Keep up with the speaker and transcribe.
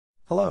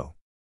Hello.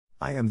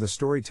 I am the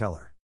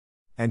storyteller.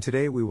 And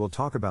today we will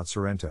talk about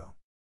Sorrento.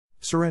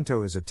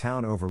 Sorrento is a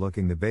town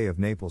overlooking the Bay of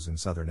Naples in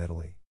southern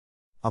Italy.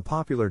 A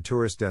popular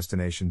tourist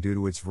destination due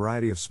to its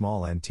variety of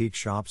small antique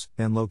shops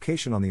and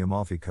location on the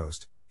Amalfi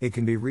Coast, it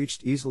can be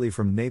reached easily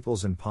from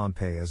Naples and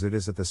Pompeii as it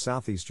is at the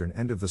southeastern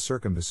end of the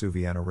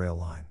Circumvesuviana rail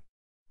line.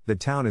 The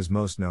town is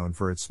most known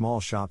for its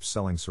small shops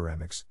selling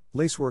ceramics,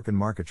 lacework and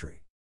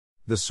marquetry.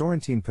 The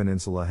Sorrentine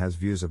Peninsula has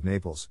views of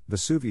Naples,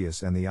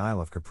 Vesuvius and the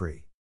Isle of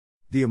Capri.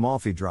 The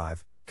Amalfi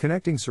Drive,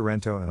 connecting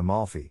Sorrento and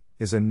Amalfi,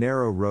 is a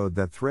narrow road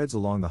that threads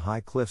along the high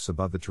cliffs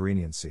above the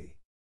Tyrrhenian Sea.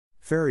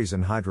 Ferries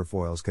and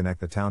hydrofoils connect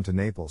the town to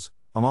Naples,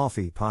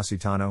 Amalfi,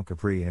 Positano,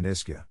 Capri and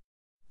Ischia.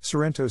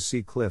 Sorrento's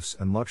sea cliffs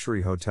and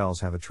luxury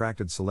hotels have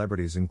attracted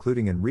celebrities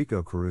including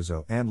Enrico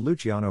Caruso and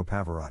Luciano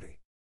Pavarotti.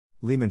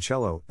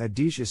 Limoncello, a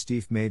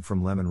digestif made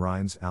from lemon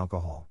rinds,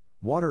 alcohol,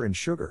 water and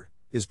sugar,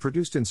 is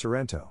produced in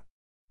Sorrento.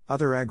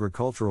 Other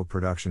agricultural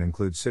production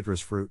includes citrus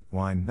fruit,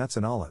 wine, nuts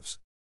and olives.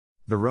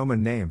 The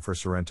Roman name for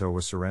Sorrento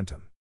was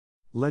Sorrentum.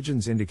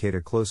 Legends indicate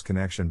a close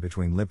connection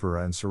between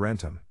Lipara and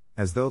Sorrentum,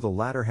 as though the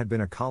latter had been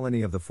a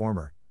colony of the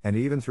former, and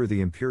even through the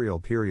imperial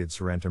period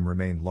Sorrentum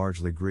remained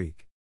largely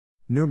Greek.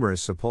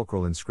 Numerous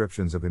sepulchral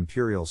inscriptions of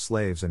imperial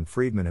slaves and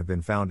freedmen have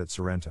been found at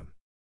Sorrentum.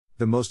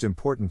 The most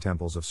important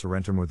temples of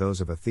Sorrentum were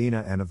those of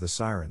Athena and of the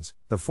Sirens,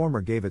 the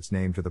former gave its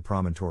name to the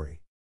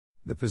promontory.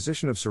 The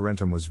position of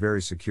Sorrentum was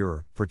very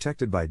secure,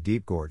 protected by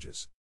deep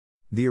gorges.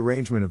 The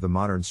arrangement of the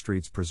modern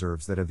streets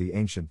preserves that of the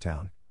ancient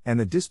town, and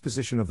the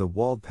disposition of the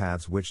walled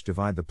paths which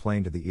divide the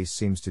plain to the east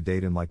seems to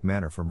date in like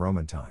manner from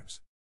Roman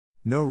times.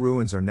 No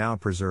ruins are now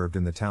preserved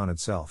in the town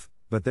itself,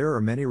 but there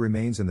are many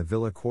remains in the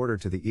villa quarter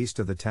to the east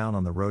of the town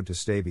on the road to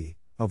Stabi,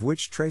 of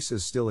which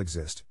traces still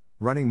exist,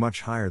 running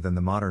much higher than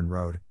the modern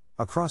road,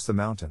 across the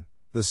mountain.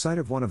 The site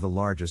of one of the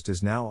largest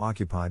is now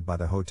occupied by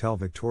the Hotel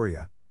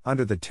Victoria,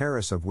 under the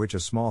terrace of which a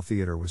small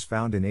theatre was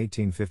found in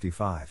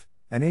 1855.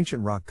 An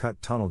ancient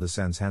rock-cut tunnel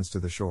descends hence to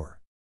the shore.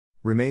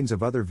 Remains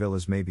of other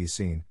villas may be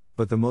seen,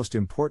 but the most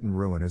important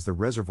ruin is the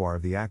reservoir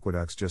of the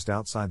aqueducts just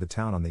outside the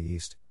town on the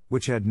east,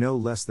 which had no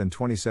less than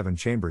 27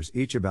 chambers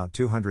each about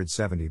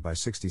 270 by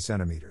 60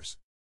 centimeters.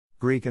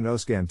 Greek and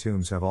Oscan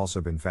tombs have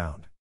also been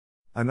found.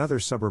 Another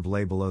suburb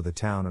lay below the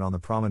town and on the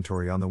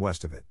promontory on the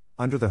west of it.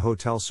 Under the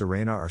Hotel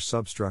Serena are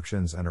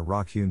substructions and a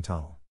rock-hewn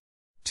tunnel,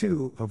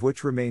 two of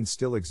which remains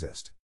still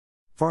exist.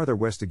 Farther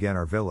west again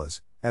are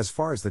villas, as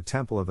far as the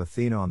Temple of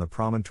Athena on the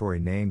promontory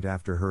named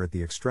after her at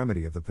the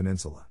extremity of the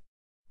peninsula.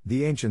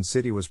 The ancient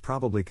city was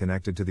probably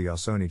connected to the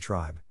Ausoni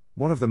tribe,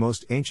 one of the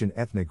most ancient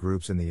ethnic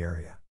groups in the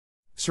area.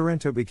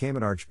 Sorrento became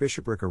an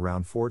archbishopric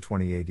around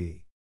 420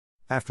 AD.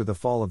 After the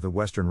fall of the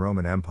Western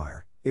Roman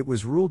Empire, it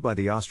was ruled by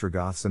the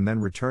Ostrogoths and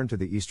then returned to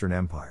the Eastern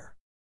Empire.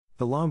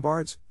 The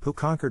Lombards, who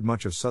conquered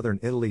much of southern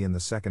Italy in the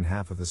second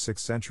half of the 6th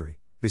century,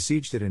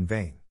 besieged it in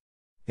vain.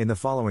 In the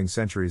following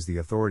centuries the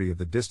authority of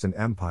the distant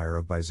Empire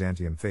of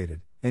Byzantium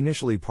faded,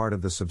 initially part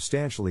of the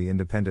substantially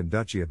independent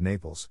Duchy of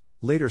Naples.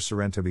 Later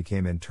Sorrento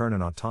became in turn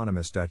an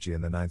autonomous duchy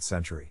in the 9th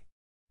century.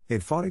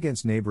 It fought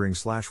against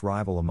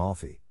neighboring/rival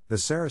Amalfi, the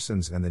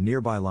Saracens and the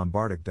nearby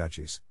Lombardic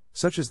duchies,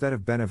 such as that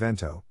of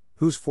Benevento,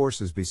 whose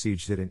forces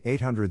besieged it in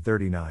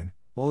 839,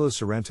 although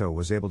Sorrento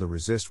was able to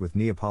resist with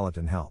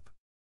Neapolitan help.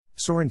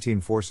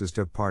 Sorrentine forces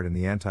took part in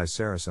the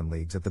anti-Saracen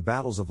leagues at the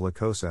battles of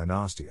Licosa and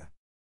Ostia.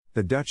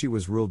 The duchy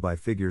was ruled by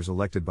figures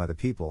elected by the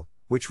people,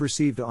 which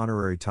received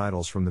honorary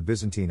titles from the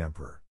Byzantine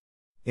emperor.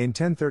 In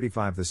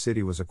 1035 the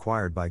city was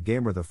acquired by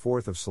Gamer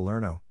IV of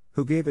Salerno,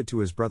 who gave it to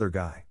his brother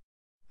Guy.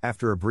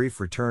 After a brief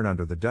return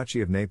under the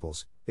Duchy of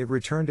Naples, it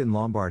returned in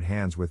Lombard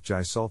hands with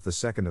Gisulf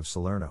II of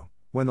Salerno.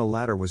 When the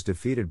latter was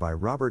defeated by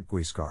Robert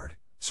Guiscard,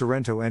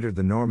 Sorrento entered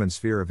the Norman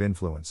sphere of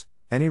influence.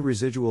 Any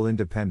residual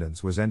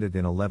independence was ended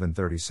in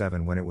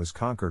 1137 when it was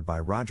conquered by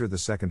Roger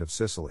II of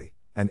Sicily,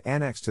 and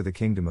annexed to the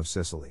Kingdom of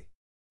Sicily.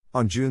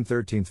 On June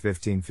 13,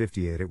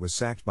 1558 it was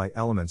sacked by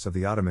elements of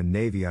the Ottoman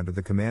navy under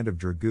the command of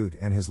Dragut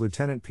and his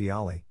lieutenant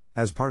Piali,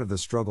 as part of the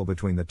struggle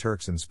between the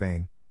Turks and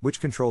Spain,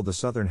 which controlled the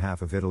southern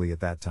half of Italy at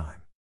that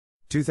time.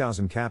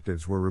 2,000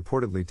 captives were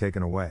reportedly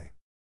taken away.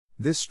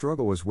 This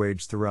struggle was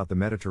waged throughout the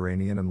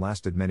Mediterranean and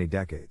lasted many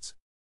decades.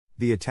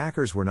 The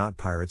attackers were not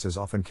pirates as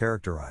often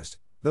characterized,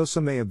 though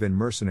some may have been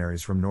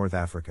mercenaries from North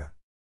Africa.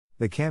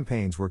 The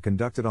campaigns were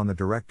conducted on the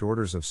direct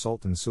orders of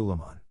Sultan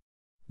Suleiman.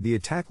 The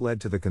attack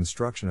led to the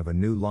construction of a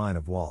new line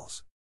of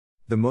walls.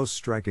 The most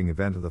striking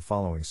event of the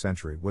following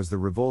century was the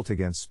revolt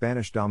against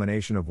Spanish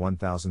domination of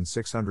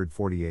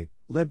 1648,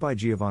 led by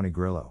Giovanni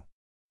Grillo.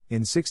 In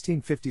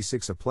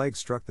 1656 a plague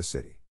struck the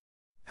city.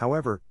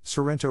 However,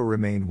 Sorrento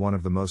remained one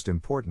of the most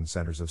important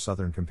centers of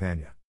southern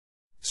Campania.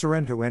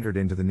 Sorrento entered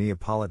into the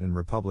Neapolitan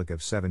Republic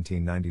of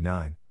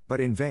 1799, but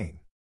in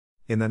vain.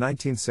 In the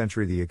 19th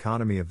century the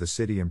economy of the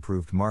city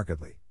improved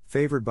markedly,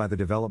 favored by the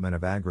development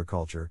of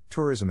agriculture,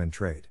 tourism and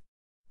trade.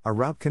 A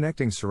route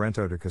connecting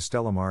Sorrento to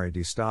Castellammare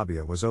di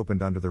Stabia was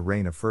opened under the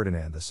reign of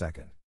Ferdinand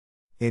II.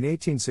 In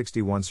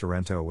 1861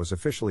 Sorrento was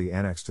officially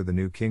annexed to the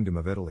new Kingdom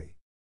of Italy.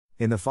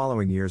 In the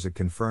following years it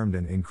confirmed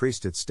and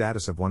increased its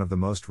status of one of the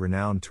most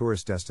renowned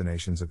tourist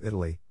destinations of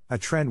Italy, a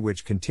trend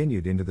which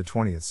continued into the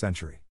 20th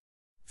century.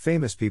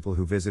 Famous people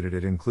who visited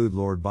it include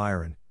Lord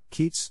Byron,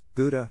 Keats,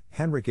 Goethe,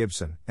 Henrik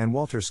Ibsen, and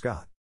Walter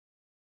Scott.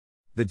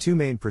 The two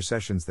main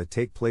processions that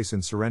take place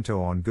in Sorrento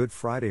on Good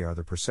Friday are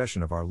the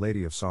Procession of Our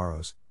Lady of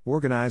Sorrows,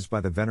 organized by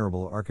the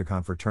Venerable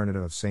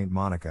Archiconfraternita of St.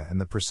 Monica, and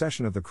the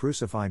Procession of the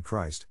Crucified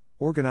Christ,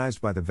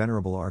 organized by the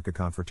Venerable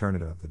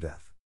Archiconfraternita of the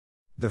Death.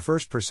 The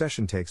first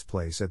procession takes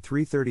place at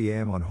 3:30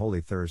 a.m. on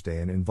Holy Thursday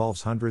and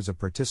involves hundreds of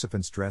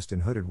participants dressed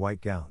in hooded white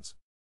gowns.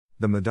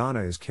 The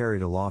Madonna is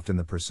carried aloft in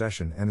the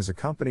procession and is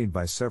accompanied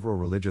by several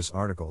religious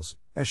articles,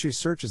 as she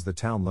searches the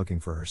town looking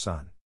for her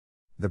son.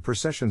 The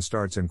procession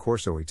starts in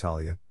Corso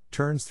Italia,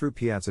 turns through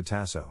Piazza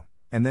Tasso,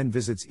 and then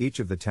visits each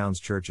of the town's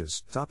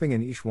churches, stopping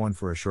in each one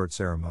for a short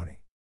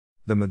ceremony.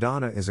 The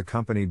Madonna is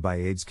accompanied by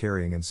aides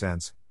carrying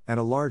incense, and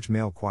a large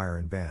male choir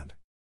and band.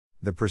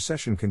 The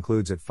procession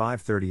concludes at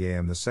 5:30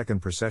 a.m. The second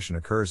procession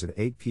occurs at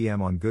 8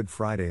 p.m. on Good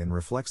Friday and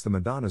reflects the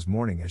Madonna's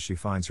mourning as she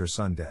finds her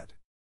son dead.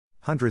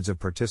 Hundreds of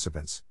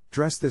participants,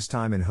 dressed this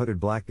time in hooded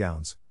black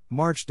gowns,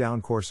 march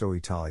down Corso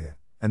Italia,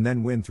 and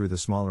then win through the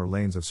smaller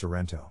lanes of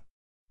Sorrento.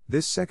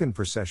 This second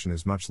procession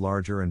is much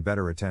larger and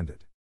better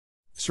attended.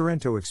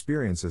 Sorrento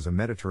experiences a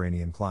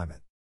Mediterranean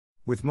climate,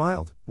 with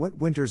mild, wet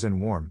winters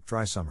and warm,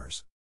 dry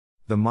summers.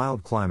 The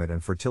mild climate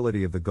and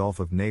fertility of the Gulf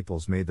of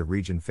Naples made the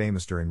region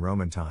famous during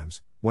Roman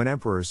times, when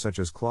emperors such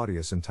as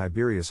Claudius and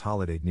Tiberius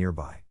holidayed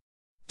nearby.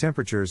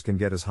 Temperatures can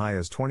get as high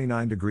as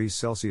 29 degrees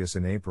Celsius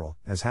in April,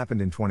 as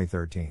happened in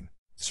 2013.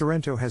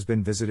 Sorrento has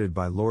been visited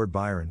by Lord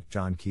Byron,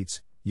 John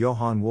Keats,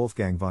 Johann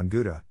Wolfgang von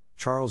Goethe,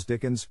 Charles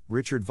Dickens,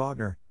 Richard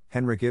Wagner,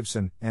 Henrik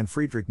Ibsen, and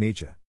Friedrich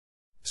Nietzsche.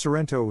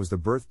 Sorrento was the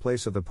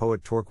birthplace of the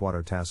poet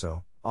Torquato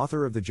Tasso,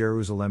 author of the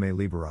Gerusalemme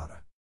Liberata.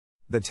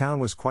 The town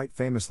was quite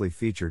famously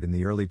featured in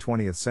the early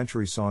 20th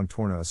century song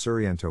Torna a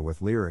Sorrento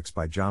with lyrics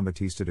by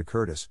Giambattista de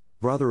Curtis,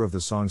 brother of the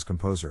song's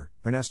composer,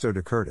 Ernesto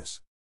de Curtis.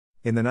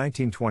 In the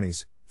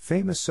 1920s,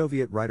 famous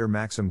Soviet writer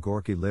Maxim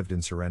Gorky lived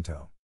in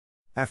Sorrento.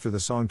 After the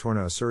song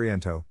Torna a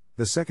Sorrento,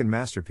 the second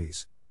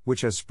masterpiece,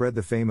 which has spread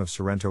the fame of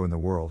Sorrento in the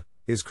world,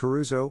 is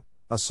Caruso,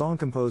 a song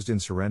composed in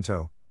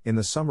Sorrento, in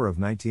the summer of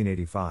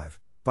 1985,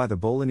 by the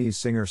Bolognese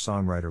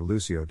singer-songwriter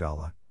Lucio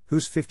Dalla,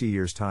 whose 50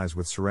 years ties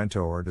with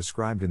Sorrento are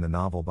described in the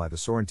novel by the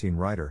Sorrentine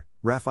writer,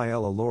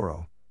 Raffaele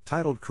Alloro,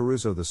 titled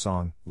Caruso. The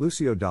song,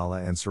 Lucio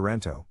Dalla and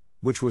Sorrento,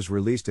 which was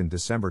released in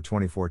December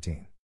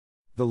 2014.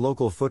 The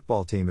local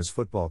football team is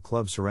Football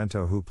Club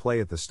Sorrento, who play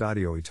at the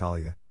Stadio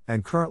Italia,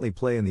 and currently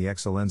play in the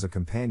Eccellenza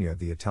Campania of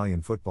the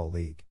Italian Football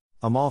League.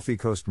 Amalfi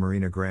Coast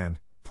Marina Grande,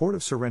 Port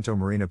of Sorrento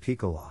Marina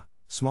Piccola,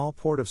 small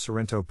port of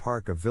Sorrento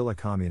Park of Villa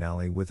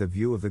Comunale with a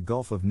view of the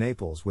Gulf of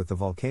Naples with the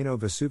volcano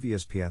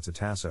Vesuvius. Piazza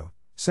Tasso,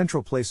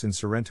 central place in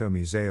Sorrento.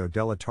 Museo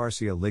della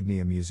Tarsia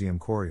Lignea Museum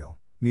Coriol,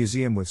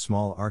 museum with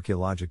small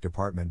archaeologic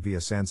department.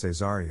 Via San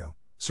Cesario,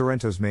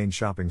 Sorrento's main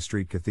shopping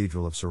street.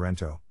 Cathedral of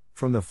Sorrento,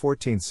 from the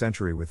 14th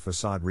century with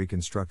facade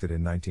reconstructed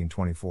in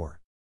 1924.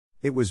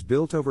 It was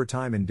built over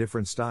time in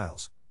different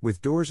styles,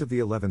 with doors of the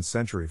 11th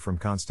century from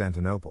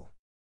Constantinople.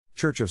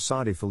 Church of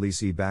Santi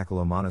Felici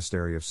Bacolo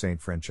Monastery of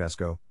St.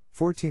 Francesco,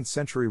 14th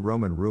century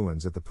Roman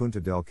ruins at the Punta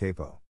del Capo.